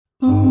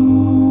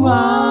Ooh,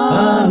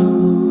 ah,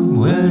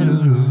 ooh,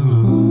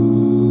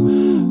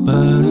 ooh,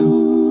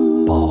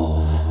 ba-doo.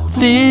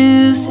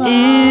 This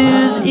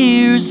is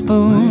Ear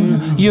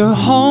Spoon, your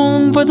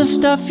home for the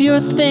stuff you're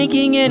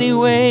thinking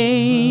anyway.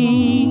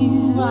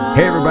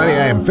 Hey everybody,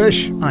 I am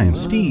Fish. I am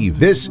Steve.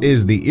 This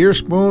is the Ear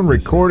Spoon,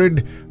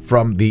 recorded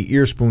from the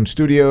Ear Spoon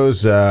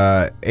Studios,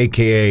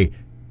 a.k.a.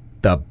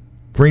 the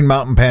Green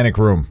Mountain Panic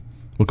Room.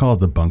 We'll call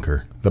it the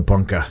bunker. The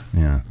bunker.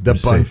 Yeah. The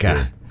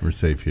bunker. We're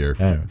safe here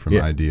from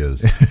ideas.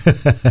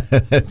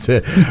 That's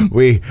it.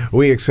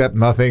 We accept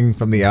nothing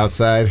from the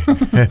outside.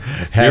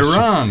 You're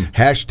wrong.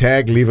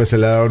 Hashtag leave us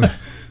alone.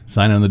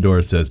 Sign on the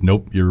door says,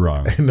 nope, you're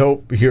wrong.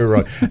 Nope, you're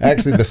wrong.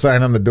 Actually, the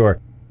sign on the door,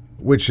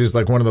 which is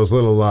like one of those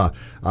little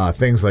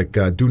things like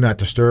do not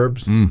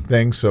disturbs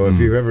things. So if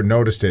you've ever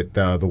noticed it,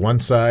 the one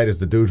side is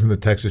the dude from the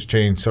Texas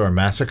Chainsaw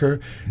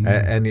Massacre,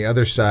 and the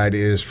other side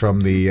is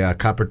from the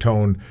Copper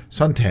Tone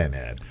suntan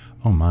ad.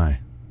 Oh, my.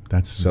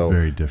 That's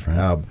very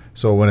different.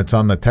 So when it's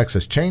on the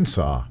Texas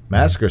Chainsaw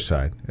Massacre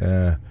side,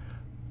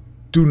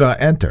 do not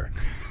enter.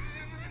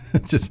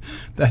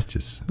 That's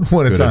just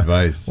when good it's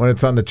advice. When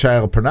it's on the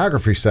child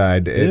pornography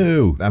side,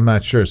 I'm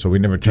not sure, so we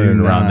never turn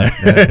it around there.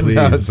 Yeah, please.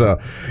 No, so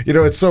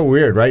it's so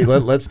weird, right?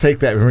 Let's take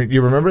that.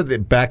 You remember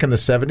back in the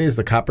 70s,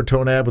 the Copper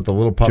Tone ad with the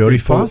little puppy? Jodie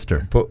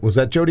Foster. Was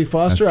that Jodie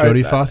Foster? That's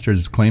Jodie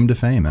Foster's claim to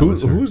fame.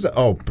 Who's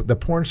the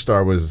porn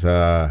star was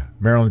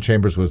Marilyn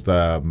Chambers was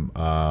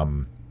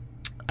the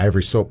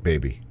Ivory Soap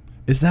baby.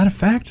 Is that a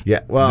fact?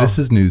 Yeah. Well, this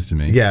is news to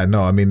me. Yeah.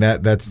 No. I mean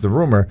that's the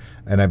rumor,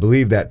 and I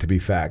believe that to be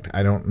fact.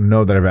 I don't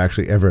know that I've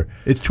actually ever.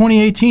 It's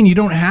 2018. You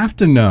don't have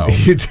to know.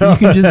 You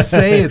don't. You can just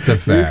say it's a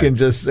fact. You can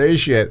just say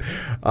shit.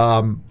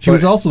 She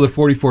was also the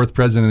 44th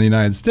president of the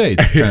United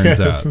States.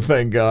 Turns out.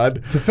 Thank God.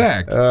 It's a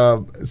fact.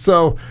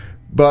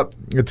 But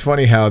it's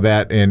funny how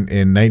that in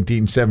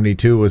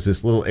 1972 was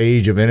this little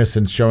age of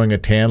innocence, showing a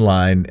tan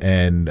line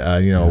and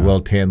a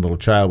well-tanned little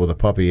child with a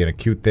puppy and a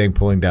cute thing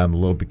pulling down the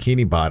little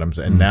bikini bottoms,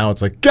 and now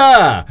it's like,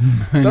 gah,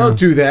 don't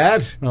do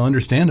that. Well,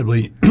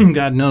 understandably,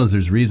 God knows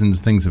there's reasons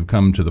things have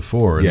come to the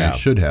fore, and they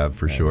should have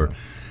for sure.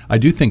 I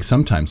do think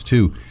sometimes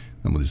too,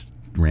 and we'll just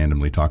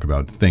randomly talk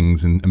about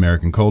things in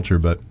American culture,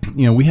 but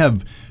we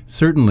have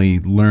certainly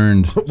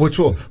learned which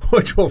will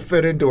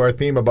fit into our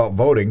theme about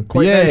voting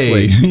quite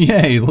nicely.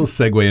 Yay, a little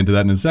segue into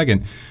that in a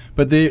second.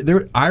 But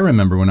I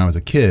remember when I was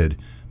a kid,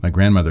 my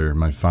grandmother,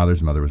 my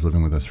father's mother, was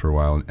living with us for a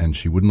while, and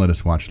she wouldn't let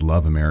us watch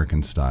Love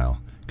American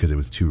Style because it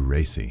was too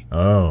racy.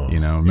 Oh,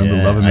 remember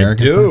Love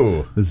American I do.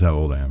 Style? This is how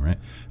old I am, right?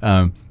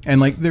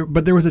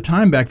 But there was a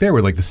time back there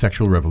where like the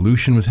sexual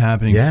revolution was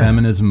happening,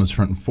 feminism was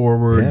front and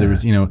forward. There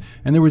was, and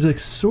there was a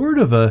sort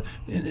of a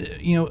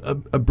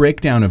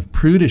breakdown of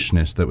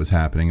prudishness that was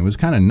happening. It was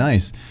kind of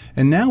nice.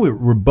 And now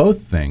we're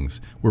both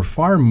things. We're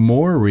far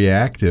more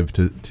reactive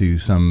to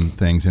some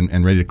things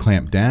and ready to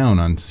clamp down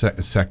on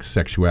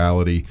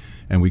sexuality.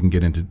 And we can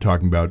get into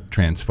talking about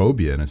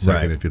transphobia in a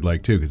second if you'd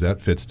like to, because that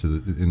fits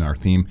in our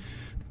theme.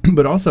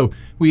 But also,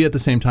 we at the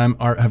same time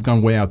have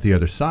gone way out the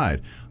other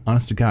side.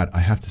 Honest to God,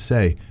 I have to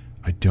say,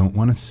 I don't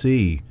want to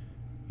see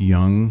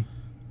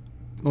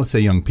let's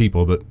say young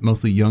people, but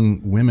mostly young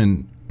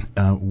women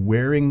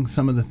wearing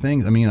some of the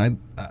things. I mean,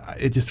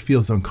 it just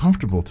feels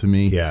uncomfortable to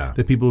me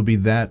that people would be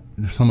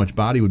so much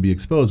body would be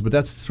exposed. But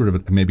that's sort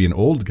of maybe an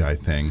old guy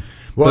thing.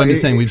 Well, but I'm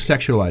just saying we've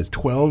sexualized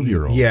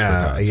 12-year-olds.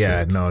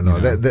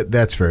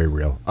 That's very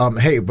real.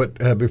 Hey,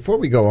 but before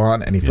we go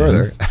on any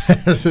further,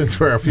 since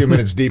we're a few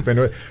minutes deep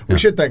into it, we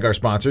should thank our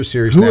sponsors,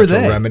 Serious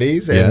Natural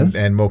Remedies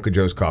and Mocha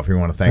Joe's Coffee. We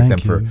want to thank them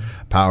for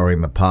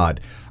powering the pod.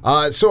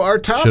 So our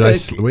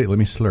topic... Wait, let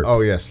me slurp.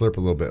 Oh, yeah, slurp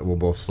a little bit. We'll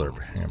both slurp.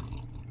 Yeah.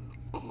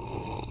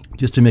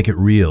 Just to make it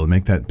real,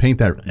 paint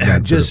that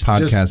just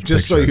podcast just picture.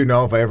 So you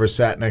know, if I ever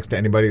sat next to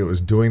anybody that was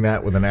doing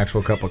that with an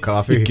actual cup of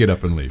coffee, get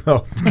up and leave.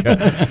 Oh,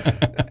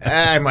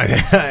 I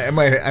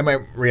might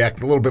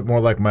react a little bit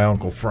more like my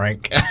Uncle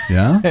Frank.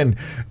 Yeah, and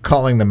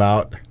calling them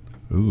out.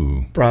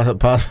 Ooh,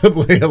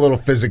 possibly a little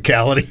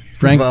physicality.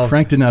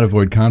 Frank did not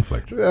avoid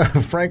conflict.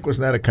 Frank was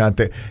not a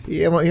contact.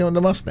 He owned the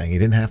Mustang. He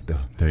didn't have to.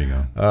 There you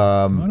go.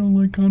 I don't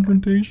like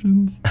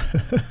confrontations.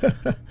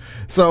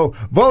 So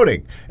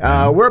voting,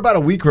 we're about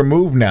a week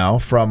removed now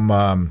from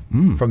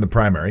the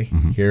primary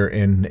here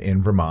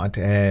in Vermont,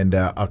 and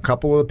a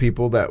couple of the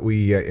people that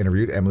we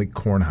interviewed, Emily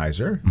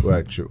Kornheiser,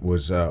 which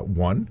was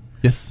won.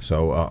 Yes.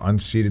 So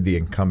unseated the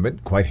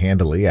incumbent quite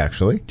handily,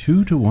 actually.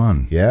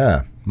 2-1.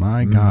 Yeah.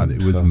 My God,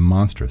 it was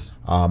monstrous.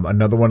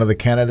 Another one of the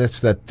candidates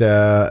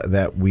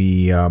that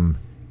we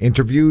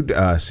interviewed,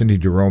 Cindy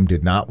Jerome,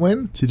 did not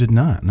win. She did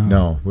not, no.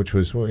 No, which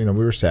was, we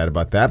were sad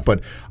about that.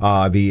 But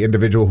the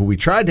individual who we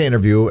tried to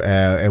interview,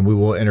 and we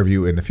will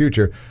interview in the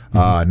future,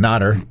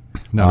 Nader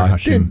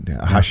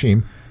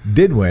Hashim,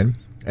 did win.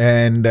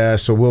 And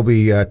so we'll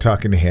be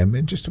talking to him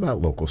and just about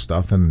local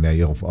stuff. And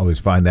you'll always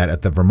find that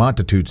at the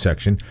Vermontitude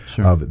section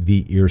of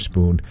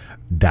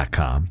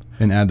theearspoon.com.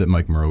 And add that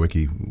Mike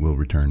Murowicki will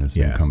return as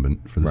the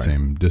incumbent for the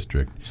same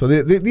district. So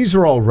these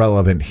are all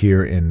relevant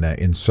here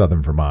in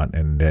southern Vermont.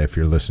 And if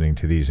you're listening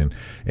to these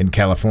in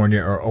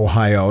California or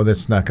Ohio,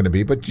 that's not going to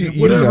be. But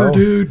you whatever, know.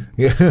 dude.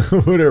 Yeah,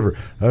 whatever.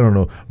 I don't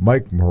know.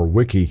 Mike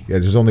Murowicki. Yeah,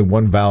 there's only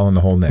one vowel in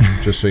the whole name,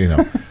 just so you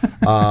know.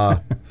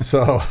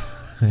 So...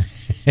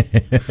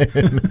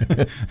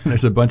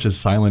 There's a bunch of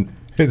silent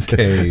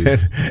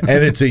K's.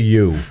 and it's a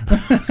U.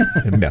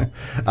 No.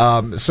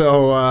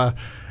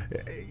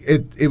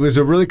 It was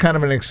a really kind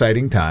of an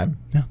exciting time.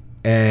 Yeah.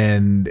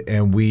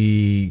 And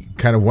we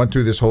kind of went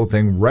through this whole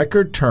thing,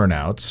 record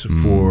turnouts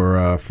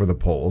for the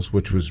polls,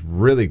 which was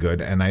really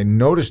good. And I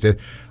noticed it.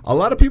 A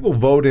lot of people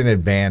vote in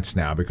advance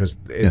now because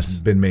it's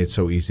been made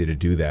so easy to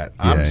do that.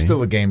 I'm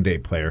still a game day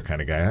player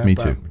kind of guy. Me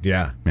too.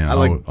 Yeah. Man,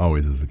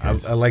 always is the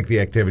case. I like the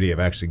activity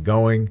of actually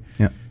going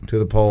to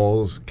the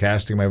polls,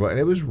 casting my vote. And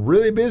it was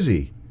really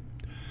busy.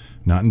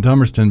 Not in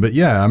Dummerston, but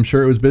I'm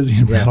sure it was busy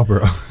in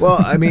Brattleboro.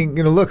 Well, I mean,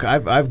 look,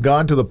 I've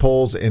gone to the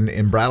polls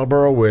in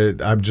Brattleboro where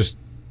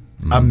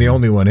I'm the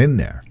only one in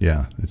there.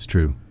 Yeah, it's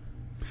true.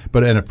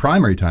 But at a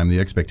primary time, the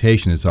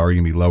expectation is already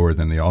going to be lower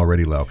than the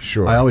already low.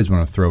 Sure. I always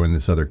want to throw in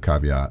this other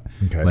caveat.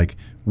 Okay. Like,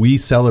 we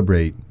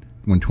celebrate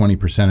when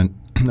 20%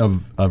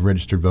 of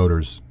registered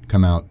voters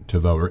come out to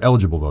vote, or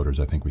eligible voters,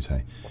 I think we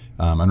say.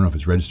 I don't know if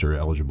it's registered or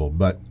eligible,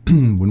 but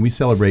when we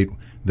celebrate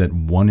that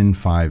 1 in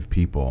 5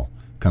 people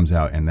comes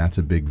out, and that's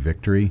a big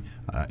victory,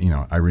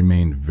 I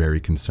remain very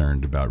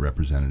concerned about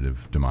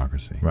representative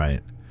democracy.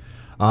 Right.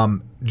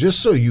 Just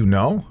so you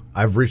know,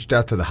 I've reached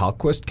out to the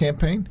Hallquist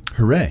campaign.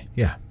 Hooray.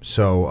 Yeah.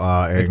 So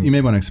you may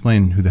want to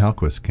explain who the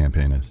Hallquist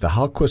campaign is. The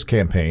Hallquist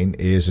campaign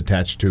is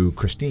attached to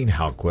Christine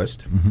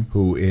Hallquist,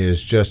 who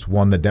is just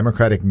won the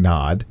Democratic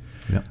nod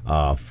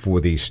for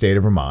the state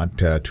of Vermont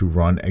to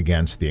run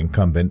against the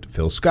incumbent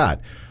Phil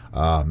Scott.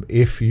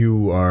 If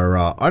you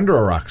are under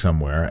a rock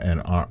somewhere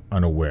and are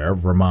unaware,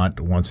 Vermont,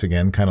 once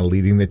again, kind of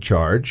leading the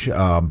charge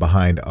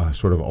behind a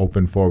sort of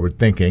open forward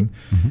thinking,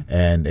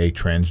 and a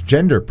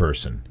transgender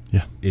person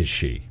is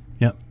she.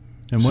 Yeah.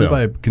 And won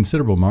by a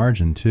considerable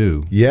margin,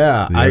 too.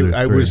 Yeah.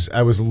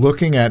 I was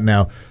looking at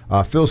now,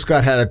 Phil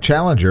Scott had a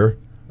challenger,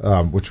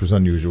 which was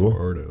unusual.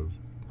 Sort of.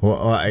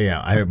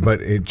 Well,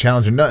 but a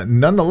challenger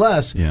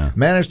nonetheless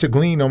managed to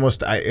glean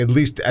almost, at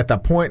least at the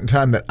point in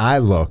time that I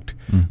looked,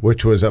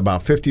 which was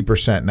about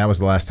 50%, and that was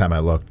the last time I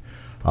looked,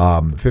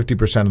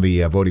 50% of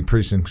the voting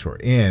precincts were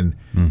in.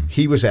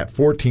 He was at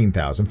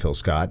 14,000, Phil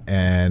Scott,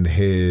 and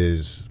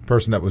his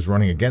person that was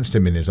running against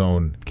him in his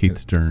own... Keith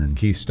Stern,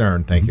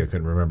 thank you, I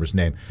couldn't remember his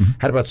name,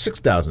 had about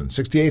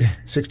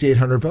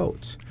 6,800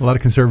 votes. A lot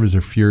of conservatives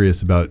are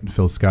furious about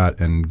Phil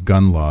Scott and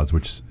gun laws,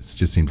 which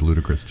just seems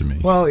ludicrous to me.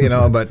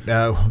 Well, but...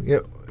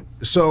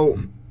 so...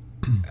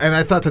 And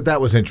I thought that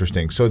was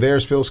interesting. So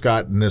there's Phil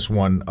Scott and this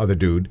one other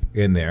dude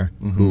in there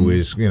who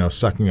is,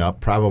 sucking up.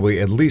 Probably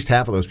at least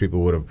half of those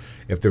people would have,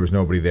 if there was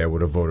nobody there,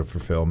 would have voted for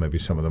Phil. Maybe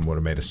some of them would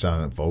have made a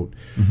silent vote.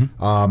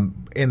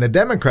 In the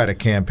Democratic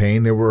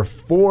campaign, there were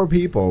 4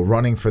 people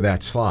running for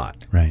that slot.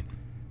 Right.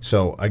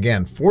 So,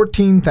 again,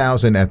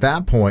 14,000 at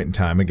that point in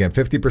time. Again,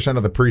 50%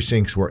 of the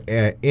precincts were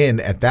in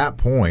at that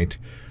point.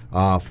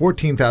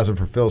 14,000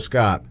 for Phil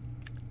Scott.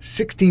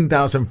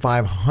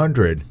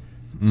 16,500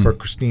 for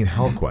Christine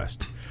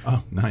Hallquist.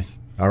 Oh, nice.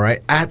 All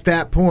right. At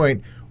that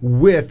point,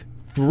 with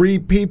 3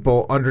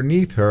 people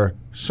underneath her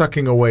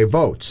sucking away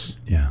votes.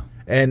 Yeah.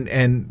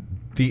 And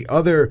the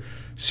other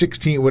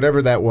 16,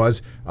 whatever that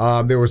was,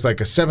 there was like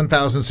a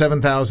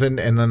 7,000,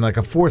 and then like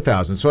a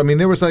 4,000. So, I mean,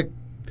 there was like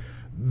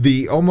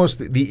almost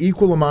the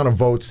equal amount of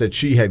votes that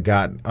she had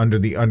got under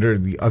the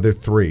other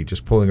 3,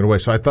 just pulling it away.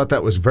 So I thought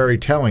that was very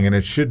telling, and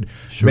it should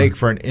make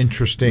for an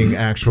interesting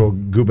actual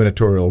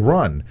gubernatorial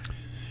run.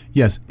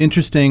 Yes,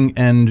 interesting,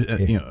 and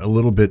a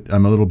little bit.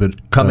 I'm a little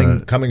bit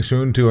coming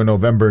soon to a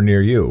November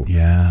near you.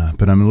 Yeah,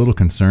 but I'm a little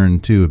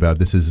concerned too about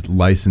this is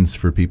license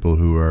for people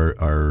who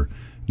are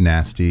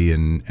nasty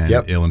and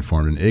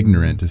ill-informed and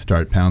ignorant to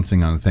start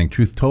pouncing on the thing.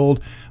 Truth told,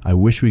 I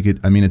wish we could.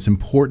 I mean, it's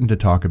important to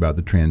talk about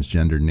the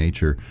transgender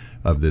nature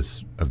of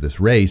this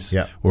race,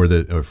 or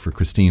for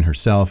Christine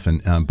herself,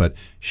 and but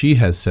she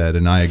has said,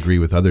 and I agree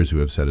with others who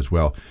have said as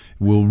well,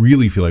 we'll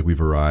really feel like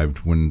we've arrived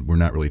when we're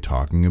not really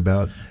talking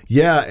about.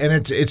 Yeah, and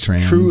it's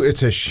true.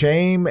 It's a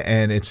shame,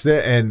 and it's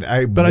the and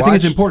I. But I think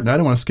it's important. I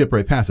don't want to skip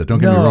right past it. Don't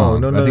get me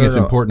wrong. I think it's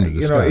important to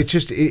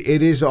discuss.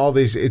 It is all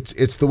these.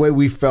 It's the way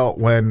we felt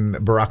when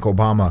Barack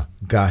Obama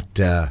got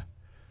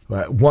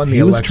won the election.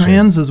 He was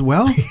trans as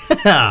well.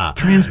 Yeah,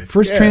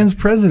 trans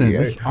president.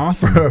 That's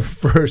awesome.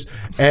 First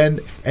and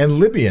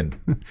Libyan.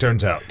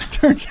 Turns out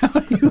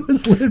he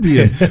was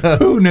Libyan.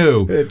 Who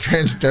knew?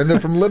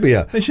 Transgender from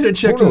Libya. They should have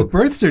checked his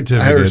birth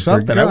certificate. Or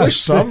something. I wish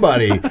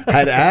somebody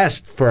had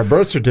asked for a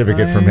birth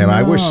certificate from him.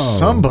 I wish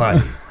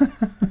somebody.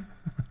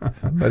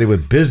 Somebody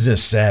with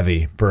business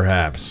savvy,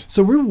 perhaps.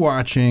 So we're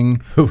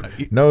watching. Who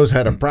knows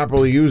how to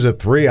properly use a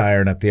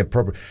 3-iron at the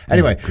appropriate...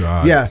 Anyway,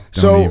 God, yeah. don't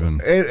So,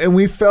 even. and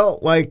we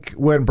felt like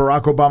when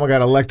Barack Obama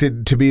got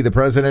elected to be the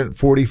president,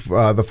 the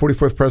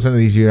 44th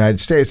president of the United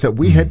States, that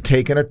we had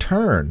taken a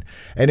turn,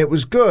 and it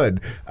was good.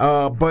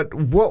 But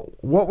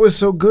what was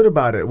so good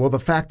about it? Well, the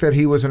fact that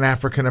he was an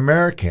African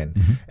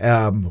American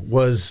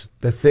was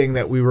the thing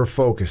that we were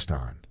focused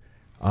on.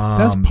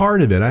 That's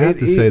part of it. I have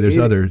to say there's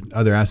other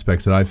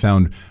aspects that I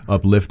found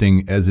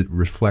uplifting as it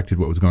reflected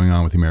what was going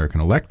on with the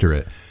American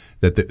electorate.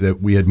 That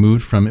we had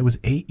moved from, it was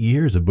 8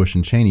 years of Bush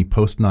and Cheney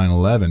post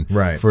 9/11,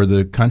 right, for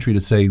the country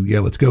to say, yeah,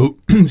 let's go,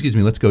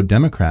 let's go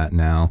Democrat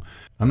now.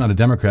 I'm not a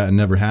Democrat and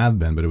never have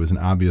been, but it was an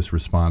obvious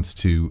response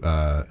to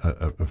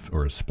a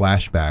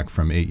splashback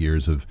from 8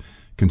 years of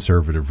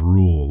conservative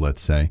rule,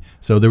 let's say.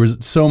 So there was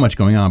so much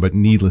going on, but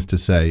needless to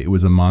say, it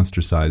was a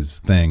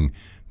monster-sized thing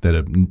that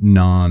a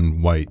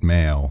non-white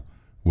male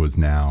was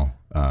now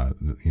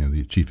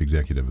the chief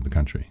executive of the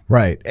country.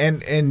 Right.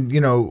 And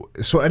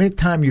so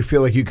anytime you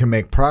feel like you can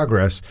make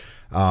progress,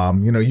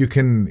 you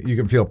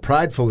can feel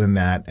prideful in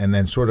that and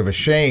then sort of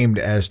ashamed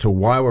as to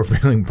why we're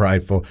feeling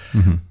prideful.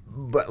 Mm-hmm.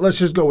 But let's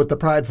just go with the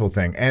prideful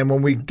thing. And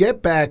when we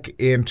get back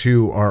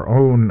into our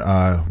own,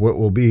 what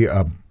will be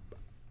an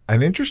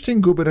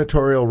interesting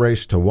gubernatorial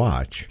race to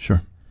watch.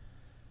 Sure.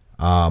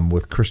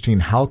 With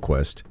Christine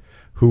Hallquist,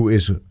 who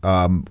is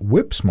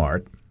whip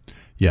smart.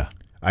 Yeah.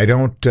 I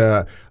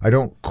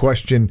don't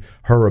question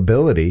her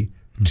ability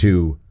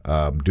to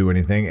do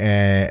anything,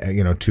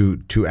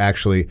 to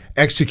actually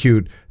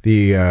execute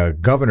the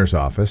governor's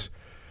office.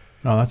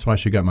 Oh, that's why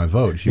she got my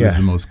vote. She was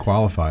the most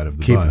qualified of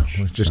the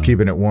bunch. Just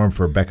keeping it warm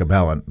for Becca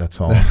Balint. That's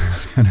all.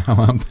 That's kind of how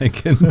I'm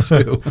thinking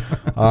too.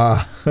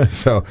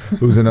 So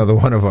who's another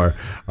one of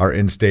our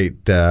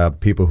in-state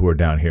people who are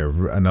down here?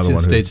 Another She's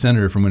one, a state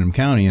senator from Windham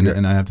County,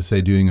 and I have to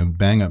say, doing a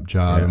bang-up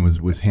job, and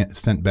was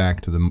sent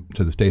back to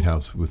the State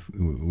House with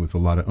a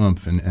lot of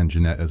oomph, and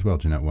Jeanette as well,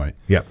 Jeanette White.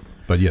 Yep.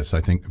 But yes, I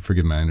think,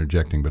 forgive my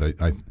interjecting, but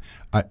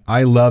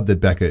I love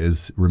that Becca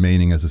is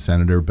remaining as a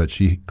senator, but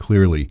she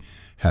clearly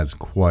has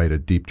quite a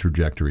deep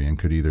trajectory and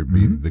could either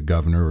be the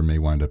governor or may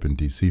wind up in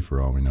D.C.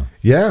 for all we know.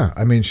 Yeah,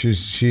 I mean, she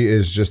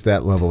is just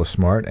that level of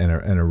smart and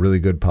a really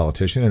good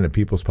politician and a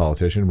people's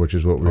politician, which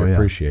is what we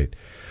appreciate.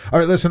 All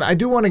right, listen, I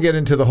do want to get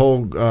into the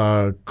whole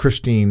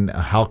Christine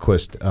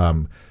Hallquist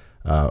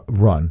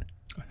run.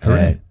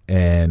 Hooray.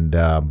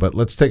 But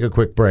let's take a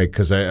quick break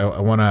because I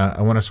want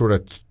to sort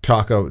of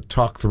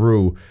talk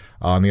through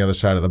on the other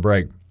side of the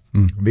break.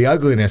 The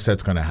ugliness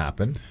that's going to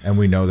happen, and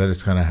we know that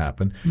it's going to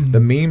happen, the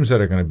memes that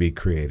are going to be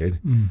created,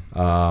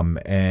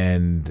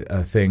 and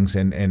things,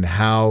 and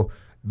how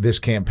this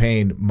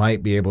campaign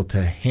might be able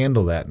to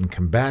handle that and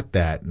combat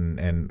that,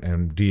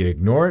 and do you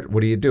ignore it? What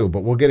do you do?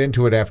 But we'll get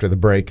into it after the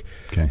break.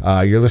 Okay.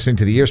 You're listening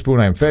to The Ear Spoon.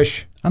 I'm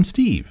Fish. I'm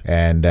Steve.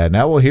 And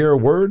now we'll hear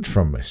words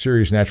from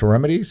Ceres Natural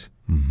Remedies.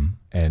 Mm-hmm.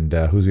 And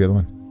who's the other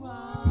one?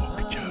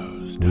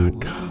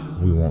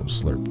 MochaJoes.com. We won't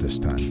slurp this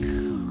time.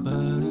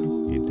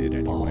 You did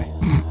anyway.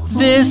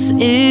 This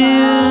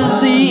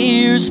is the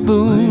Ear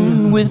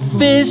Spoon with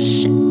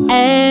Fish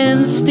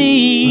and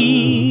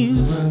Steve.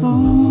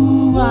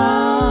 Ooh,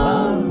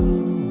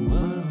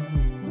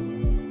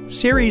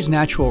 Ceres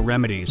Natural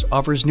Remedies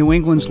offers New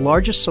England's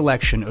largest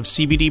selection of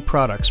CBD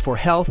products for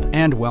health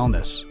and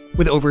wellness.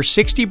 With over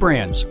 60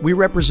 brands, we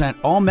represent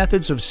all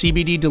methods of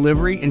CBD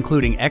delivery,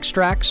 including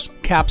extracts,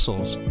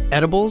 capsules,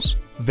 edibles,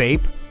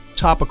 vape,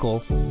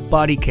 topical,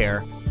 body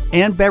care,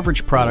 and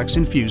beverage products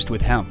infused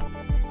with hemp.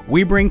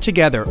 We bring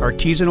together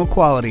artisanal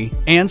quality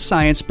and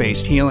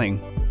science-based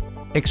healing.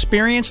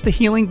 Experience the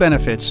healing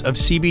benefits of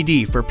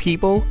CBD for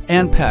people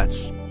and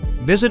pets.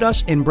 Visit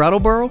us in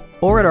Brattleboro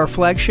or at our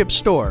flagship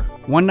store,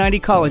 190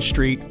 College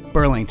Street,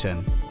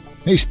 Burlington.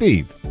 Hey,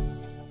 Steve.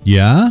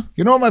 Yeah?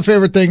 You know what my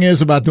favorite thing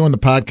is about doing the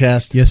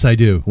podcast? Yes, I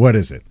do. What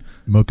is it?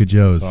 Mocha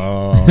Joe's.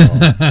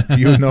 Oh,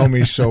 you know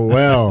me so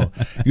well.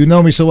 You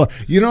know me so well.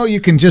 You know, you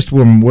can just,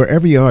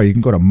 wherever you are, you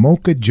can go to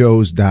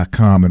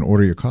mochajoes.com and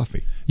order your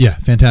coffee. Yeah,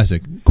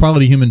 fantastic.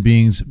 Quality human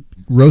beings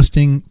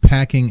roasting,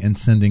 packing, and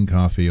sending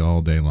coffee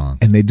all day long.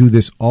 And they do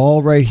this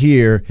all right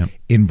here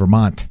in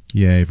Vermont.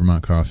 Yay,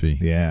 Vermont coffee.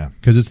 Yeah.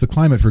 Because it's the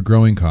climate for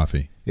growing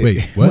coffee.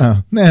 Wait, what?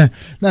 Well, nah,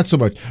 not so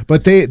much.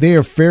 But they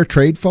are fair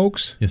trade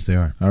folks. Yes, they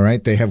are. All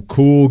right. They have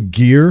cool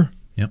gear.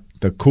 Yep.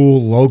 The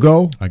cool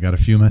logo. I got a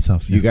few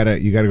myself. Yeah.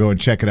 You gotta go and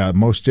check it out.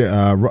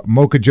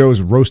 Mocha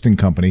Joe's Roasting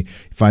Company. You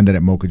find that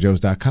at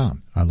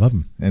mochajoes.com. I love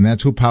them. And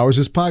that's who powers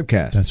this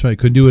podcast. That's right.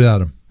 Couldn't do it without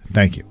them.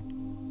 Thank you.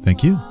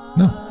 Thank you.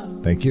 No,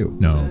 thank you.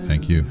 No,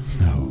 thank you.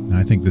 No.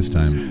 I think this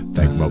time.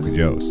 Thank Mocha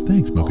Joe's.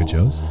 Thanks, Mocha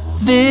Joe's.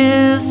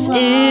 This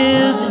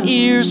is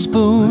Ear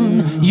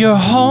Spoon, your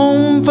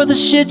home for the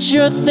shit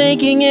you're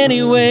thinking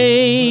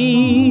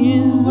anyway.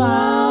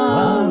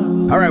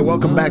 All right,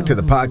 welcome back to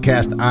the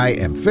podcast. I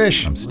am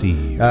Fish. I'm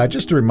Steve.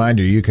 Just a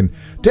reminder, you can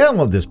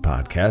download this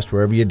podcast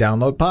wherever you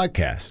download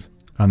podcasts.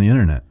 On the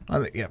internet.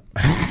 What?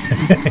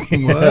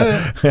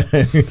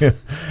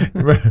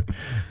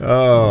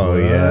 Oh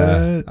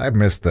yeah, I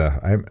miss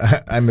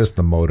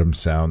the modem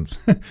sounds.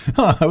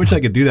 Oh, I wish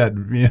I could do that.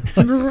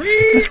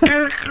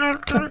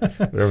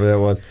 Whatever that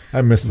was,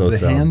 I miss those It's a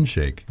sounds.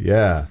 handshake.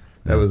 Yeah,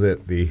 that was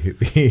it. The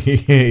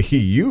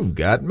you've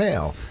got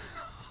mail.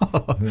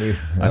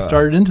 I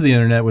started into the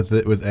internet with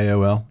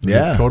AOL.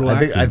 Yeah, Total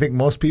accident. I think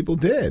most people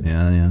did.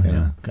 Yeah.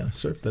 Kind of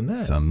surfed the net.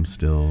 Some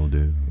still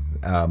do.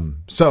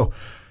 So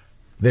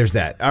there's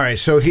that. All right,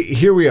 so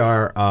here we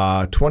are,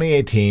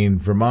 2018.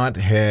 Vermont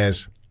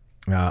has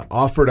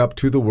offered up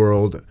to the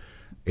world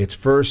its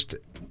first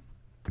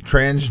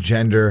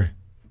transgender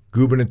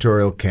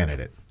gubernatorial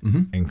candidate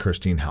in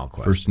Christine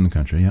Hallquist. First in the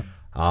country, yeah.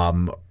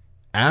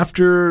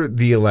 After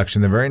the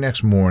election, the very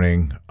next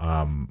morning,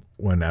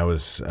 when I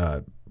was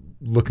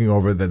looking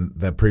over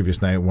the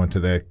previous night, went to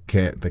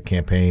the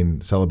campaign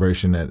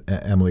celebration at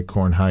Emily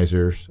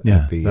Kornheiser's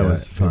at the that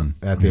was fun.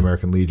 at the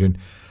American Legion.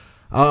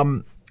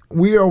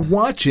 We are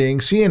watching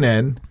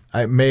CNN.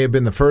 I may have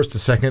been the first, the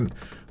second.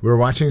 We were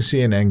watching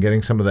CNN,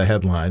 getting some of the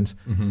headlines,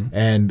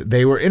 and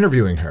they were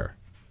interviewing her.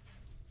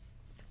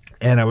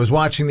 And I was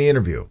watching the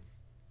interview,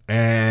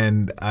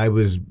 and I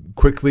was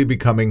quickly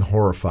becoming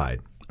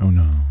horrified. Oh,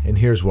 no. And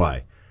here's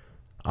why.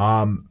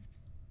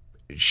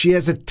 She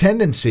has a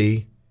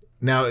tendency.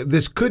 Now,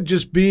 this could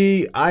just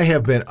be I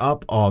have been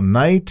up all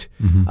night.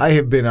 I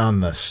have been on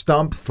the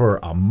stump for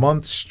a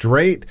month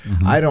straight.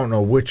 I don't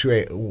know which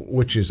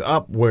is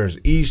up, where's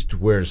east,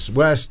 where's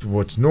west,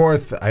 what's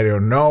north. I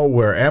don't know.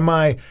 Where am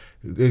I?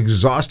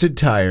 Exhausted,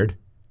 tired,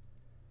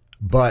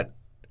 but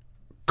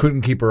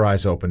couldn't keep her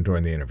eyes open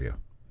during the interview.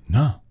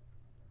 No.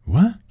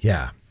 What?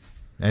 Yeah.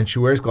 And she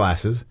wears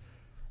glasses.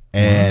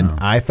 And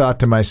I thought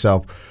to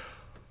myself,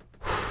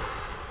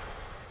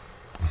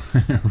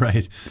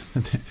 Right.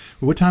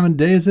 What time of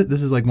day is it?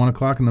 This is like 1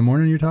 o'clock in the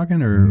morning you're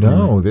talking? Or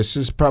no, this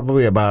is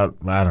probably about,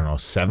 I don't know,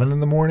 7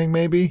 in the morning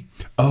maybe?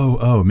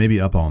 Oh,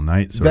 maybe up all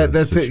night sort of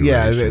That's it.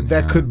 Yeah, situation.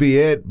 that could be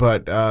it.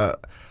 But,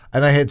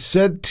 and I had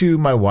said to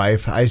my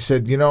wife, I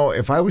said,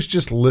 if I was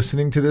just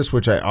listening to this,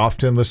 which I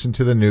often listen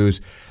to the news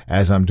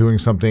as I'm doing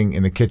something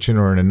in the kitchen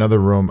or in another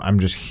room, I'm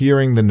just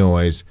hearing the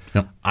noise.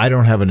 Yep. I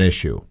don't have an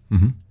issue.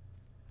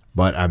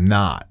 But I'm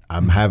not. I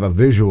have a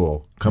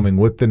visual coming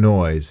with the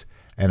noise.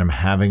 And I'm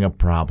having a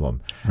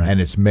problem. Right. And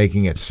it's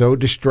making it so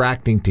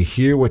distracting to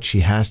hear what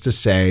she has to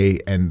say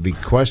and the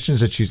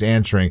questions that she's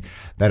answering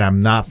that I'm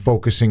not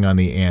focusing on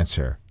the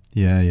answer.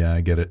 Yeah,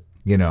 I get it.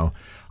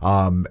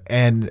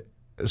 And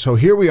so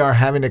here we are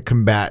having to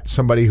combat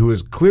somebody who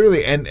is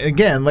clearly, and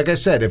again, like I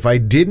said, if I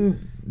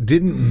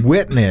didn't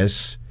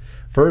witness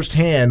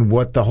firsthand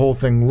what the whole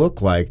thing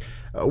looked like,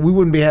 we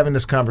wouldn't be having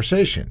this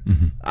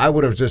conversation. I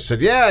would have just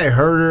said, "Yeah, I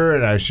heard her,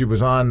 and she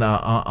was on the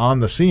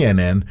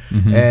CNN,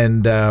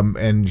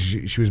 and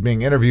she was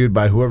being interviewed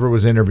by whoever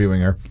was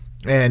interviewing her."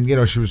 And,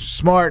 she was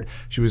smart.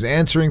 She was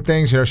answering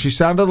things. She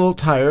sounded a little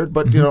tired,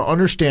 but,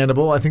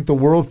 understandable. I think the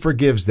world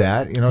forgives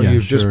that.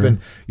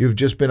 You've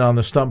just been on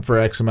the stump for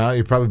X amount.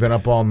 You've probably been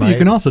up all night. You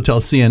can also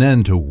tell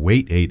CNN to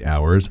wait 8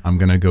 hours. I'm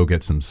going to go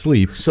get some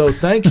sleep. So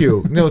thank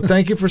you.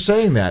 Thank you for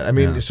saying that. I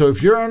mean, So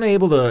if you're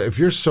unable to, if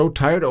you're so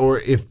tired,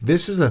 or if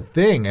this is a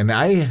thing, and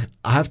I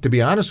have to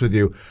be honest with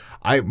you,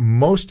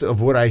 most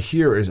of what I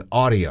hear is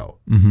audio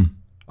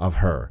of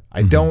her.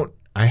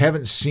 I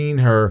haven't seen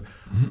her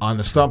on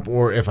the stump,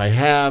 or if I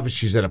have,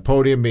 she's at a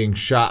podium being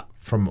shot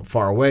from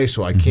far away,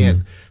 so I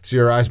can't see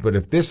her eyes. But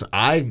if this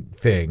eye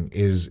thing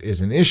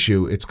is an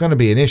issue, it's going to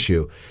be an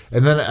issue.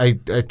 And then I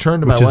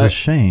turned to my wife. Which is a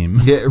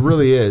shame. Yeah, it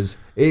really is.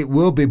 It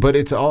will be, but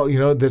it's all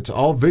that's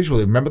all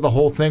visually. Remember the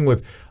whole thing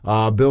with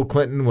Bill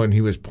Clinton when he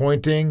was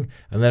pointing,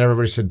 and then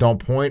everybody said, "Don't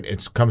point."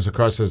 It comes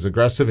across as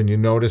aggressive, and you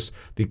notice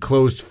the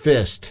closed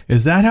fist.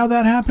 Is that how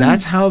that happened?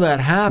 That's how that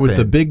happened. With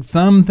the big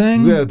thumb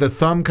thing? Yeah, the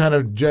thumb kind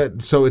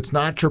of so it's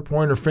not your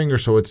pointer finger,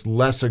 so it's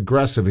less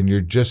aggressive, and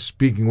you're just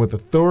speaking with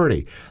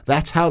authority.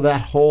 That's how that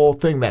whole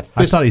thing, that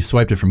fist. I thought he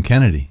swiped it from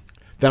Kennedy.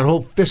 That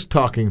whole fist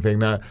talking thing.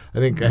 Now, I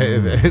think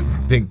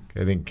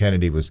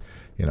Kennedy was,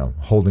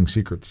 holding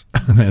secrets,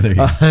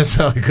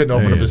 so he couldn't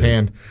open up his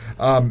hand.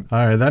 All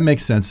right, that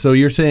makes sense. So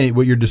you're saying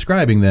what you're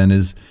describing then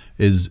is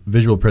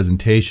visual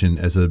presentation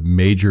as a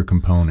major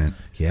component.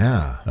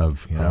 Yeah.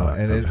 Of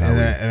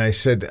and I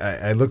said,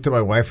 I looked at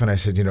my wife and I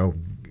said,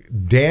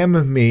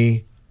 damn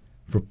me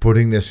for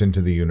putting this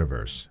into the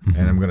universe,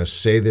 and I'm going to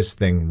say this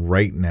thing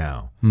right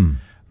now.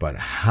 But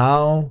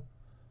how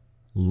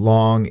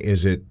long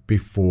is it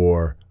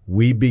before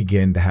we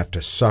begin to have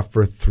to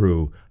suffer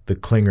through the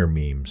Klinger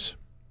memes?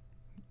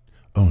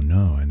 Oh,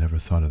 no, I never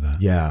thought of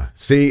that. Yeah.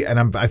 See,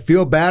 and I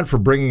feel bad for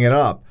bringing it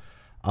up,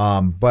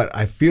 but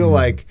I feel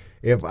like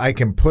if I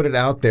can put it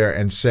out there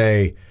and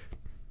say,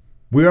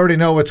 we already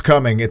know what's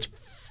coming. It's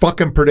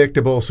fucking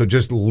predictable, so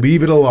just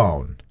leave it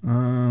alone.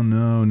 Oh,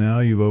 no, now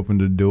you've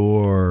opened a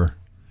door.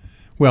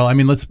 Well, I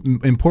mean, let's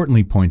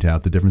importantly point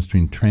out the difference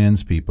between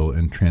trans people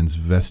and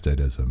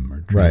transvestitism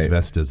or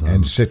transvestism.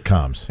 And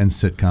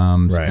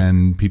sitcoms. Right.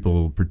 And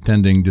people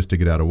pretending just to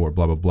get out of war,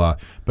 blah, blah, blah.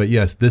 But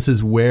yes, this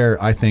is where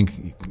I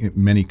think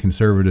many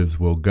conservatives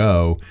will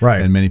go.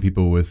 Right. And many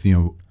people with,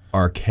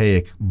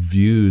 archaic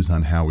views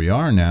on how we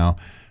are now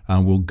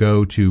will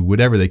go to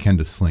whatever they can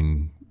to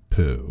sling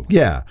poo.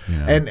 Yeah.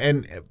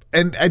 And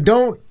I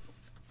don't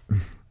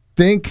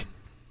think...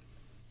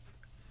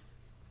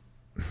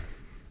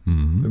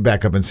 Mm-hmm.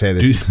 Back up and say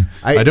this.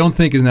 I don't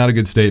think is not a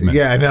good statement.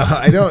 Yeah, no,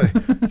 I don't.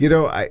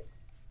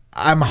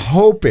 I'm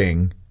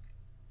hoping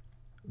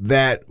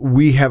that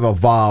we have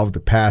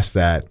evolved past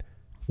that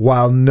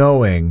while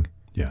knowing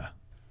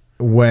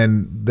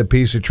when the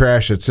piece of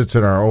trash that sits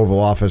in our Oval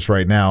Office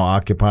right now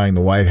occupying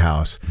the White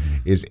House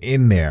is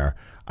in there,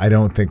 I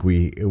don't think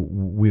we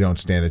don't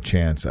stand a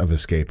chance of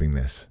escaping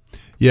this.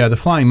 Yeah, the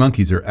flying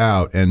monkeys are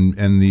out,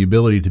 and the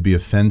ability to be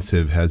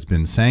offensive has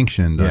been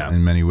sanctioned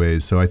in many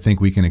ways. So I think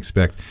we can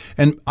expect.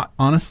 And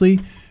honestly,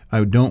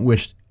 I don't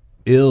wish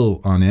ill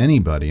on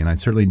anybody, and I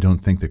certainly don't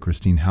think that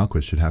Christine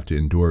Halquist should have to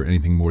endure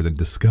anything more than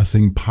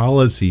discussing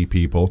policy,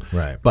 people.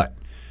 Right. But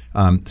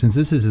since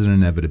this is an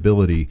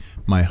inevitability,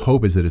 my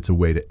hope is that it's a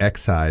way to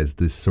excise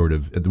this sort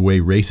of the way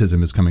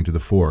racism is coming to the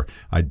fore.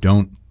 I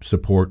don't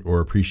support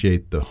or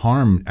appreciate the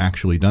harm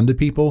actually done to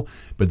people,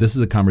 but this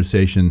is a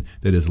conversation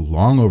that is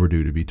long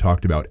overdue to be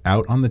talked about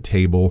out on the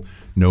table,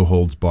 no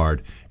holds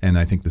barred. And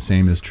I think the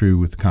same is true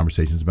with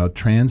conversations about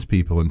trans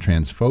people and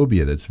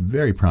transphobia that's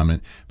very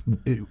prominent.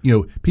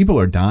 People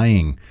are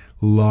dying.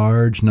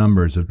 Large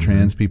numbers of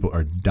trans people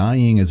are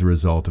dying as a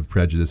result of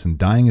prejudice and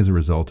dying as a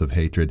result of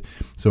hatred.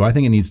 So I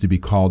think it needs to be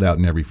called out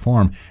in every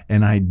form.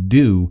 And I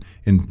do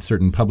in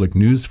certain public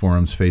news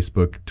forums,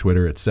 Facebook,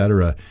 Twitter,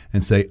 etc.,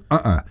 and say,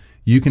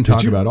 you can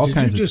talk about all kinds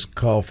of... Did you just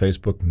call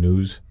Facebook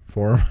news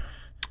forum?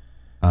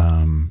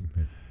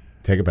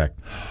 Take it back.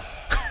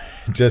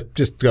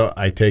 Just go,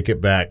 I take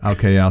it back.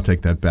 Okay, I'll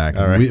take that back.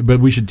 All right. But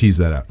we should tease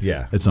that out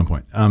at some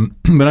point.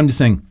 But I'm just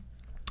saying,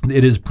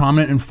 it is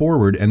prominent and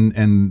forward, and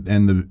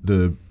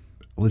the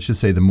let's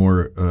just say the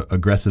more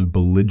aggressive,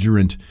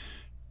 belligerent,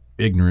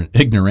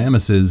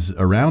 ignoramuses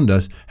around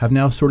us have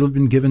now sort of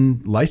been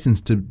given license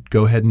to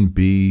go ahead and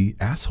be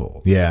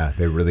assholes. Yeah,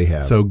 they really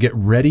have. So get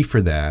ready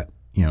for that.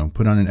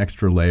 Put on an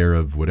extra layer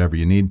of whatever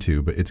you need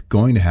to, but it's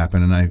going to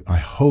happen, and I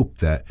hope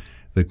that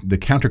the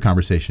counter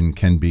conversation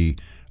can be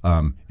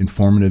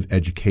informative,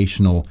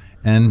 educational,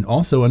 and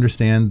also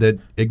understand that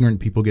ignorant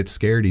people get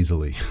scared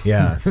easily.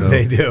 Yeah, so,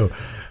 they do.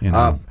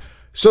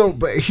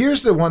 But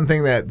here's the one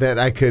thing that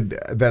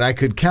I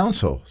could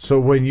counsel. So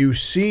when you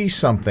see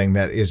something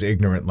that is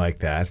ignorant like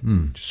that,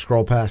 just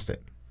scroll past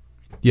it.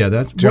 Yeah,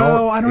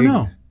 I don't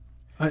know.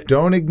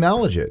 Don't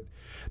acknowledge it.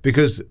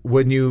 Because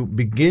when you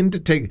begin to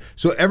take,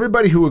 so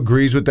everybody who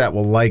agrees with that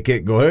will like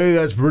it, go, hey,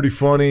 that's pretty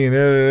funny,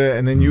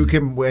 and then you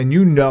can, and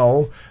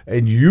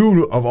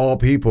you of all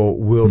people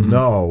will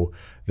know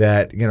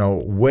that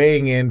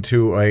weighing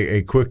into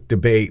a quick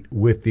debate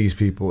with these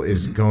people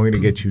is going to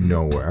get you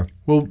nowhere.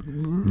 Well,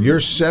 your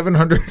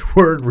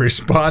 700-word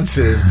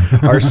responses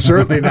are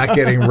certainly not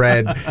getting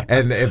read,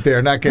 and if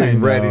they're not getting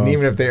read, and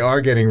even if they are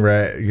getting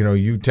read,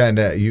 you tend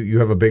to you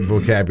have a big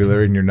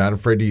vocabulary and you're not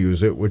afraid to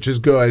use it, which is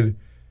good.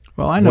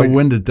 Well, I know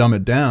when to dumb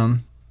it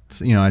down.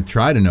 I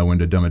try to know when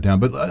to dumb it down,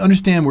 but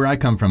understand where I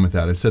come from with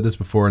that. I've said this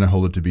before, and I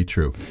hold it to be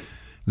true.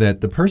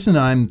 That the person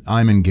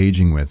I'm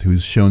engaging with,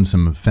 who's shown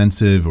some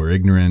offensive or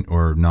ignorant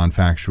or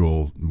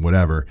non-factual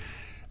whatever,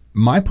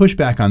 my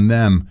pushback on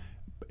them,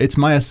 it's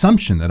my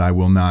assumption that I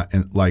will not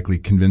likely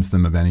convince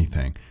them of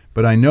anything.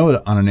 But I know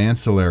that on an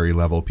ancillary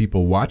level,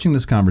 people watching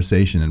this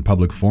conversation in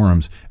public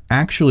forums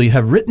actually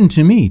have written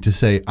to me to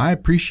say, I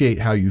appreciate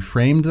how you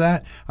framed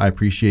that. I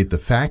appreciate the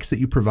facts that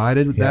you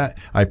provided with that.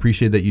 I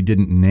appreciate that you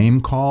didn't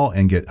name call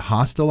and get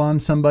hostile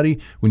on somebody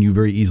when you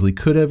very easily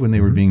could have when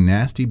they were being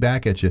nasty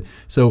back at you.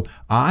 So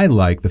I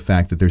like the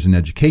fact that there's an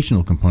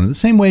educational component. The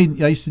same way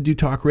I used to do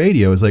talk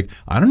radio. It's like,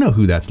 I don't know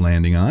who that's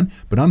landing on,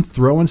 but I'm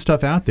throwing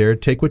stuff out there.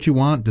 Take what you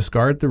want,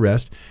 discard the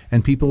rest,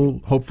 and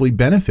people hopefully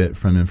benefit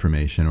from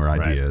information or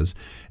ideas.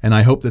 Right. And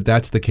I hope that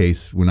that's the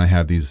case when I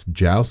have these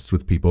jousts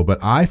with people. But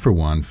I, for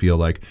one, feel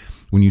like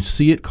when you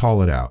see it,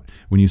 call it out.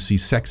 When you see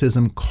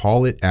sexism,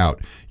 call it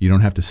out. You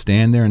don't have to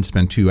stand there and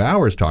spend 2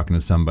 hours talking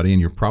to somebody, and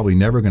you're probably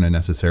never going to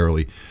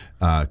necessarily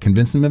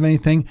convince them of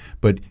anything,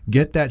 but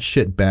get that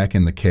shit back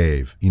in the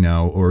cave,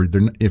 or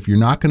if you're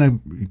not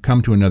going to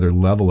come to another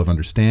level of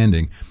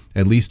understanding,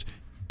 at least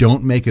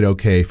don't make it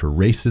okay for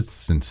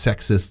racists and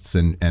sexists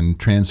and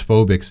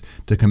transphobics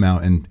to come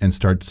out and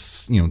start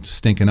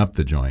stinking up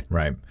the joint.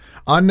 Right.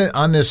 On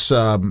this,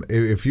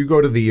 if you go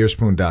to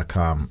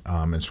theearspoon.com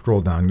and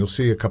scroll down, you'll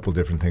see a couple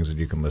different things that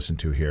you can listen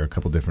to here, a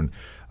couple different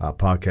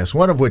podcasts,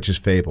 one of which is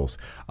Fables.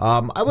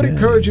 I would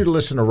encourage you to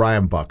listen to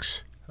Ryan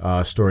Buck's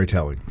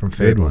storytelling from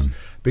Fables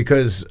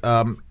because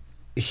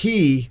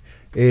he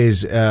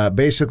is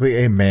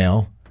basically a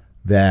male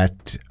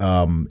that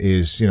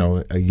is,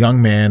 a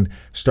young man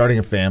starting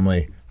a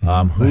family.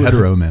 A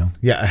hetero male.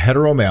 Yeah, a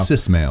hetero male.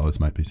 Cis male, as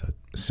might be said.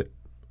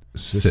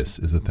 CIS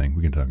is a thing.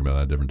 We can talk about that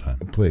at a different time.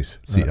 Please.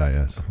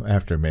 CIS.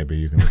 After, maybe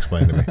you can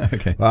explain to me.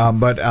 Okay.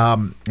 But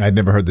I'd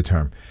never heard the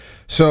term.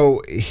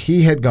 So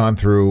he had gone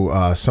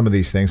through some of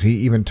these things. He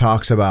even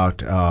talks about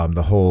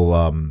the whole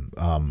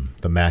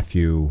the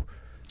Matthew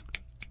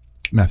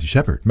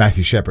Shepard.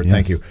 Matthew Shepard, Yes.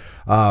 thank you.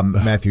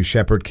 Matthew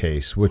Shepard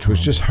case, which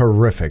was just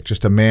horrific.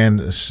 Just a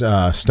man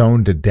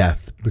stoned to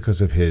death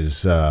because of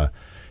his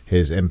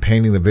and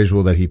painting the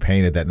visual that he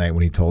painted that night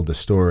when he told the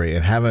story,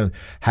 and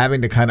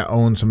having to kind of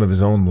own some of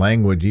his own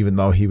language, even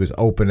though he was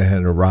open and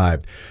had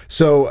arrived.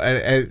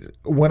 So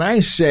when I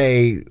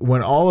say,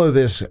 when all of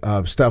this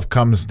stuff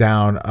comes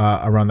down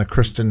around the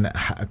Christine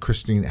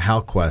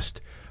Hallquist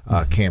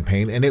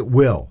campaign, and it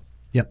will,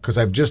 because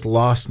I've just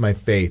lost my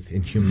faith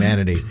in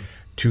humanity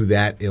to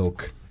that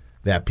ilk,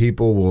 that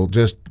people will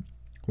just,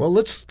 well,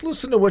 let's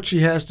listen to what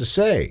she has to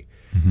say.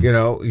 You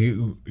know,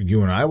 you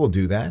and I will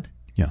do that.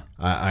 Yeah.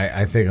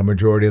 I think a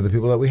majority of the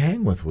people that we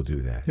hang with will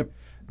do that. Yep.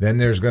 Then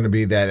there's going to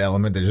be that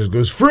element that just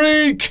goes,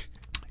 freak!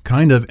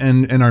 Kind of,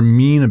 and are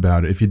mean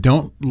about it. If you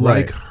don't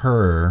like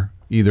her,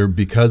 either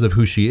because of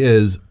who she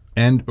is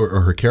and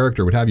or her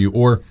character, what have you,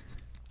 or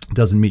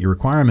doesn't meet your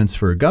requirements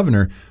for a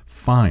governor,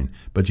 fine.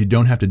 But you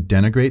don't have to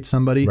denigrate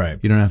somebody. Right.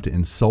 You don't have to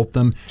insult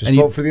them. Just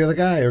vote for the other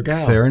guy or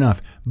gal. Fair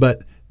enough.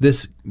 But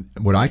this,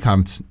 what I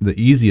call the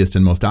easiest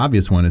and most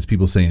obvious one, is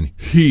people saying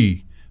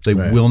he. They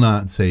will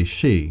not say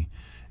she.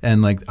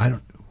 And like,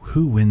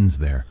 who wins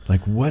there?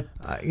 Like what?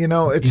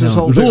 It's this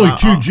whole there's thing. only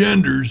two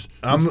genders.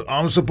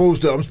 I'm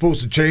supposed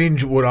to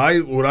change what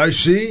I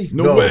see.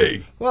 No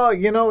way. Well,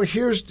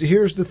 here's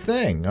the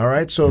thing. All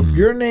right. So if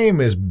your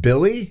name is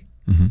Billy,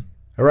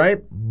 all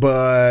right,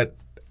 but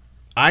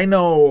I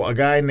know a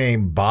guy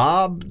named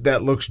Bob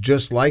that looks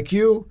just like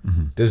you,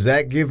 does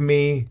that give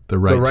me the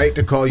right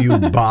to call you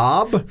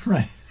Bob?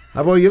 Right.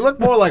 Well, you look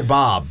more like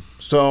Bob.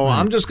 So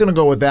I'm just going to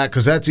go with that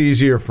because that's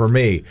easier for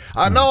me.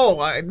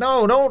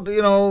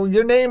 No,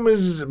 your name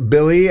is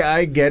Billy.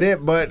 I get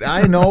it, but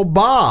I know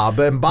Bob,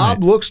 and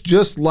Bob looks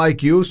just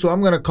like you, so I'm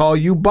going to call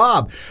you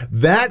Bob.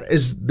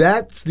 That's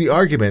the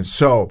argument.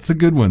 So it's a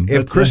good one.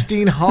 If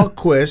Christine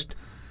Hallquist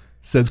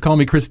says, "Call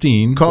me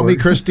Christine," me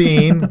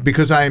Christine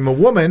because I'm a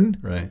woman,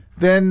 right?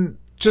 Then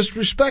just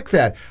respect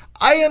that.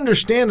 I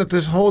understand that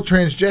this whole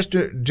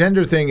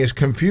transgender thing is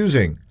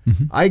confusing.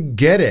 I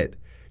get it.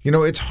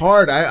 It's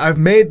hard. I've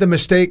made the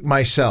mistake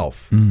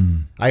myself.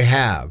 I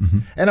have,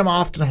 and I'm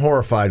often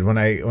horrified when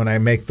I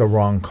make the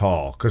wrong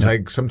call because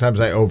sometimes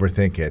I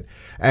overthink it,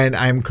 and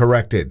I'm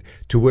corrected.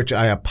 To which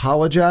I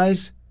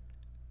apologize,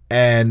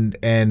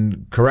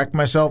 and correct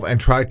myself,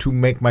 and try to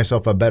make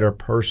myself a better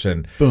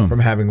person from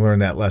having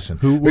learned that lesson.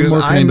 Because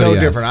I'm no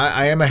different.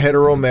 I am a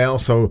hetero male,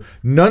 so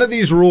none of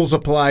these rules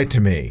apply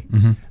to me,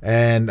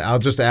 and I'll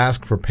just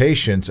ask for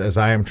patience as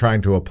I am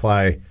trying to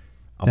apply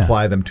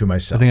them to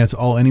myself. I think that's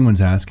all anyone's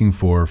asking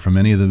for from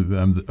any of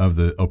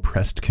the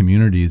oppressed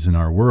communities in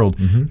our world.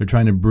 They're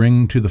trying to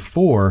bring to the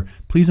fore,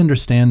 please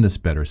understand this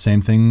better.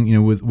 Same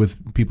thing,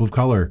 with people of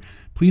color.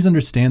 Please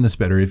understand this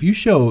better. If you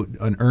show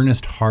an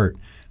earnest heart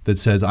that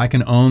says, I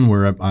can own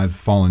where I've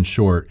fallen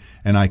short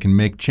and I can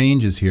make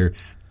changes here,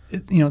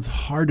 it's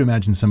hard to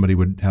imagine somebody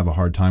would have a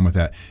hard time with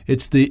that.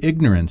 It's the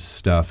ignorance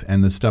stuff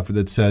and the stuff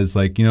that says,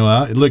 like,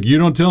 look, you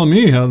don't tell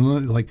me how.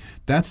 Like,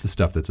 that's the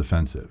stuff that's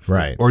offensive,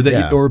 right?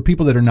 Or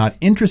people that are not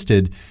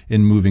interested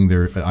in moving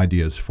their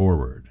ideas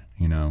forward.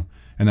 And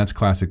that's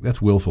classic.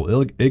 That's willful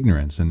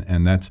ignorance,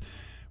 and that's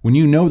when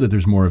you know that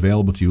there's more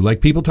available to you. Like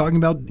people talking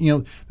about,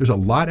 there's a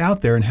lot out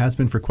there and has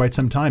been for quite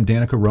some time.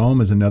 Danica Rome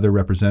is another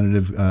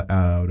representative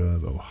out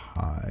of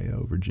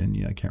Ohio,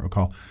 Virginia, I can't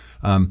recall,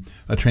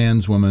 a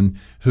trans woman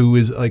who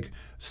is like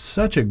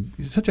such a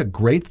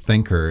great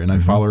thinker, and I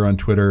follow her on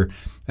Twitter,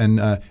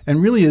 and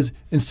really is,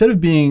 instead of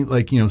being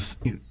like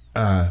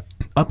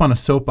up on a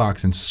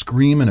soapbox and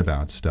screaming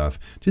about stuff,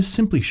 just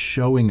simply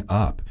showing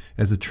up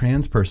as a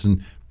trans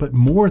person. But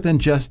more than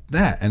just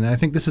that. And I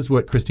think this is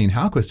what Christine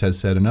Hallquist has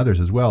said and others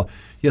as well.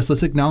 Yes,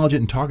 let's acknowledge it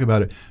and talk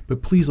about it,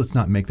 but please let's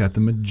not make that the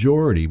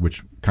majority,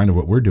 which kind of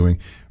what we're doing.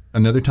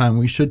 Another time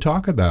we should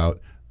talk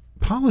about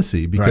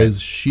policy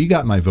because she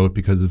got my vote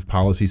because of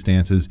policy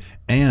stances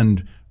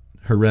and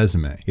her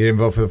resume. You didn't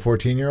vote for the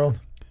 14-year-old?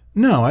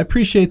 No, I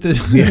appreciate that.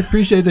 I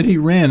appreciate that he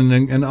ran,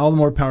 and all the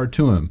more power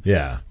to him.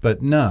 Yeah,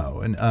 but no,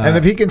 and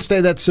if he can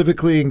stay that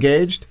civically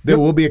engaged, there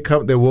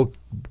will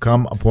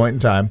come a point in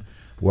time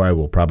where I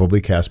will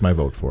probably cast my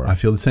vote for him. I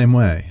feel the same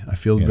way. I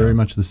feel very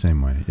much the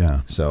same way.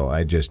 Yeah. So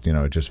I just,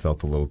 it just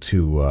felt a little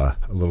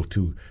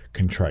too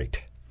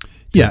contrite.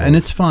 Yeah, and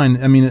it's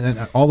fine. I mean,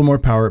 all the more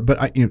power. But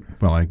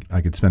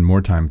I could spend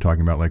more time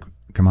talking about, like,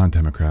 come on,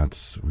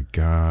 Democrats, we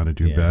got to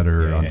do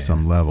better on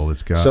some level.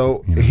 It's got.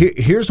 So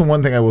here's the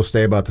one thing I will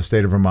say about the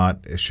state of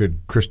Vermont. Should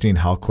Christine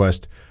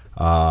Hallquist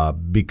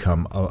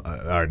become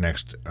our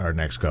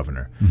next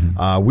governor,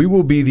 we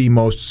will be the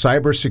most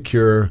cyber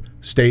secure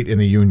state in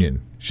the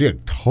union. She's a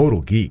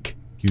total geek.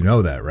 You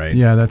know that, right?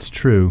 Yeah, that's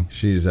true.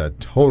 She's a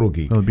total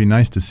geek. Well, it'd be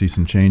nice to see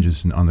some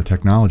changes on the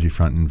technology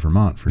front in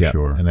Vermont for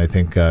sure. And I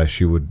think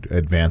she would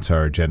advance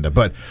our agenda.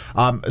 But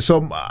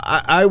so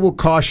I will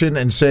caution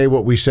and say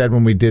what we said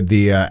when we did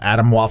the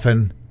Adam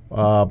Waffen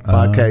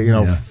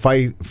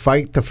podcast.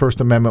 Fight the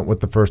First Amendment with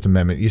the First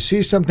Amendment. You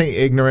see something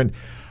ignorant,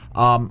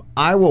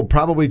 I will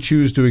probably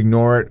choose to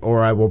ignore it,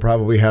 or I will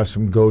probably have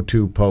some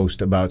go-to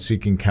post about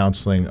seeking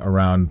counseling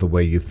around the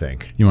way you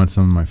think. You want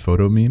some of my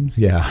photo memes?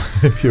 Yeah,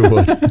 if you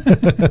would.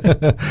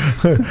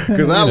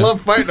 Because I love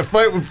fighting a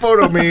fight with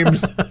photo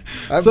memes.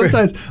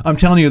 Sometimes, I'm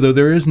telling you, though,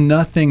 there is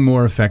nothing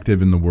more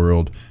effective in the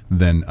world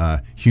than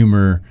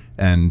humor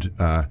and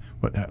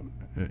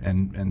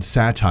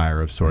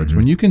satire of sorts.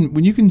 Mm-hmm.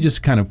 When you can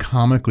just kind of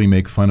comically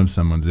make fun of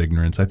someone's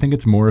ignorance, I think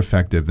it's more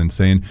effective than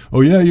saying,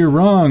 "Oh yeah, you're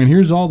wrong," and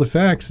here's all the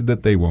facts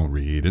that they won't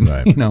read. And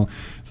right.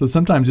 So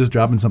sometimes just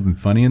dropping something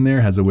funny in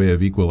there has a way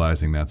of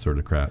equalizing that sort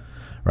of crap.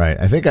 Right.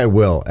 I think I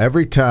will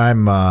every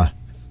time.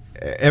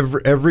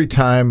 Every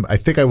time, I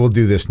think I will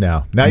do this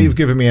now. Now you've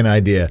given me an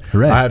idea.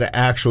 Hooray. How to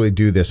actually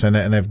do this, and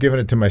I've given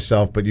it to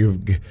myself. But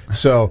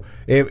so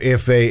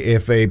if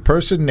a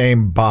person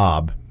named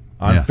Bob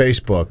on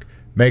Facebook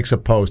makes a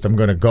post, I'm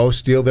going to go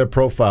steal their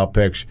profile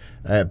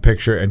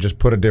picture and just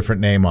put a different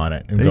name on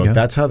it and go,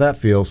 that's how that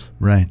feels.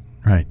 Right.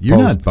 You're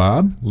Post. not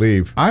Bob.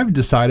 Leave. I've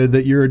decided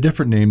that you're a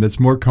different name that's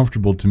more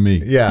comfortable to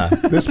me. Yeah,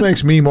 this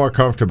makes me more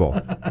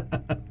comfortable.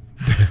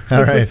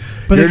 All right.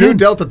 But your again, new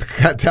Delta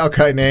Tau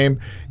Chi name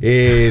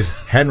is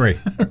Henry.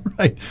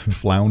 Right.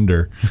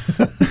 Flounder.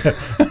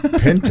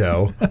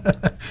 Pinto.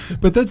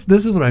 But this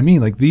is what I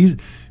mean. Like these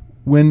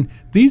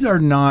are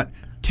not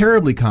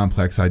terribly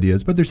complex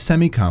ideas, but they're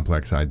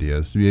semi-complex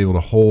ideas to be able to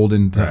hold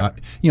into,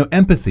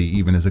 empathy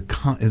even as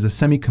a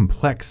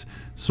semi-complex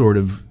sort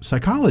of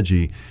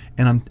psychology.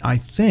 And I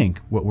think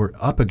what we're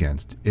up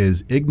against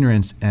is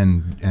ignorance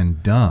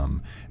and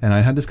dumb. And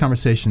I had this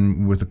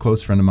conversation with a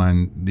close friend of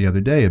mine the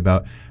other day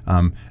about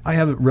I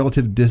have a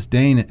relative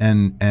disdain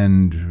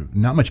and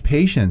not much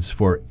patience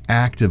for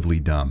actively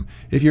dumb.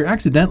 If you're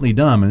accidentally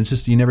dumb and it's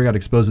just you never got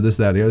exposed to this,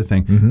 that, the other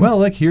thing,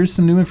 well, here's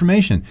some new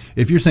information.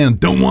 If you're saying,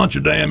 don't want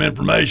your damn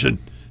information,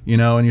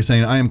 and you're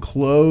saying, I am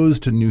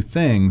closed to new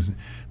things,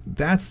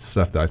 that's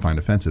stuff that I find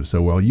offensive.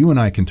 So while you and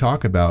I can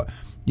talk about,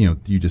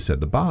 you just said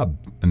the Bob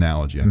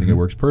analogy. I think it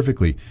works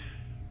perfectly.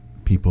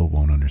 People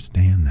won't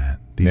understand that.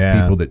 These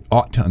people that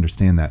ought to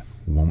understand that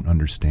won't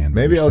understand.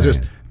 Maybe I'll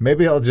just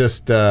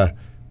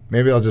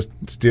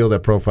steal their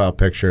profile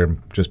picture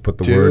and just put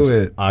the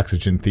words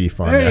 "oxygen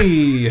thief" on there.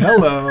 Hey,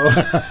 hello.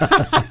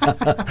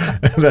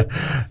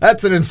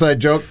 That's an inside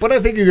joke, but I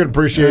think you can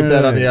appreciate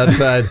that on the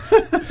outside.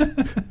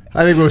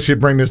 I think we should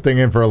bring this thing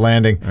in for a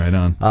landing. Right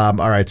on.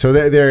 All right. So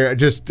they're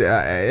just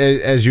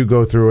as you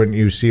go through and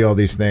you see all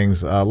these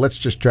things, let's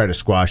just try to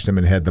squash them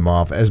and head them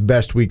off as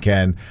best we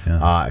can,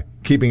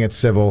 keeping it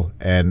civil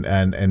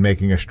and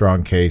making a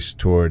strong case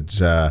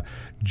towards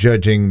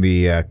judging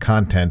the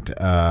content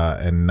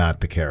and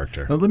not the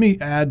character. Well, let me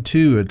add,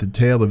 too, at the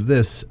tail of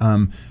this,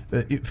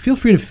 feel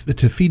free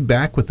to feed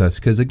back with us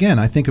because, again,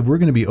 I think if we're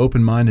going to be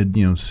open-minded,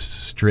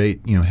 straight,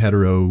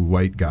 hetero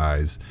white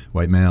guys,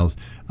 white males,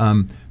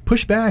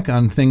 push back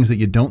on things that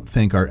you don't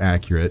think are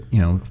accurate.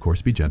 Of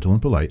course, be gentle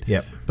and polite.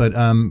 Yep.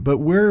 But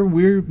where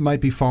we might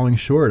be falling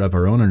short of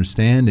our own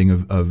understanding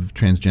of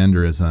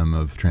transgenderism,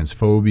 of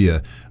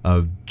transphobia,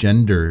 of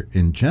gender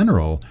in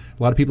general,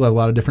 a lot of people have a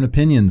lot of different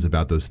opinions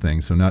about those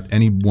things. So not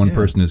any one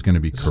person is going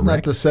to be correct. It's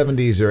not the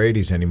 70s or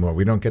 80s anymore.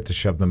 We don't get to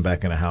shove them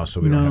back in a house, so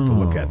we don't have to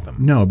look at them.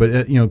 No, but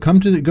go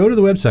to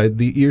the website,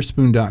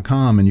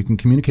 theearspoon.com, and you can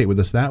communicate with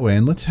us that way,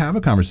 and let's have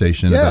a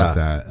conversation about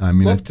that. I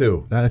mean, I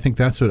think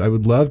that's what I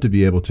would love to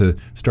be able to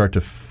start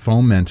to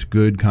foment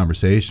good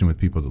conversation with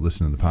people that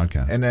listen to the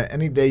podcast. And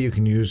any day you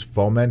can use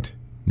foment,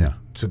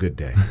 it's a good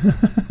day.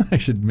 I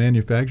should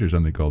manufacture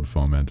something called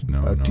foment.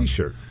 No,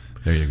 T-shirt.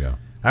 There you go.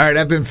 All right,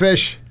 I've been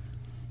Fish.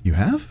 You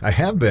have? I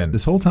have been.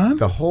 This whole time?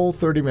 The whole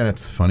 30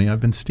 minutes. Funny, I've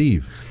been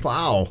Steve.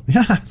 Wow.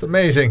 Yeah. It's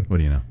amazing. What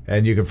do you know?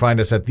 And you can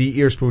find us at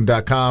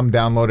theearspoon.com,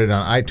 download it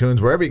on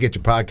iTunes, wherever you get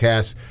your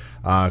podcasts.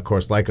 Of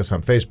course, like us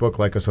on Facebook,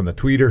 like us on the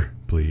Twitter.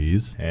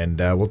 Please. And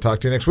we'll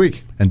talk to you next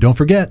week. And don't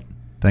forget,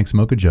 thanks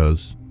Mocha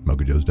Joe's,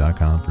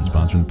 mochajoes.com for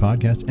sponsoring the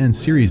podcast, and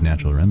Ceres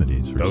Natural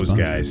Remedies for those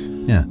guys.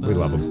 Yeah. We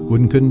love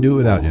them. Couldn't do it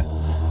without you.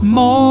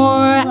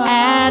 More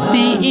at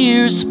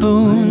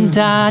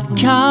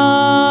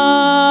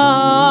theearspoon.com.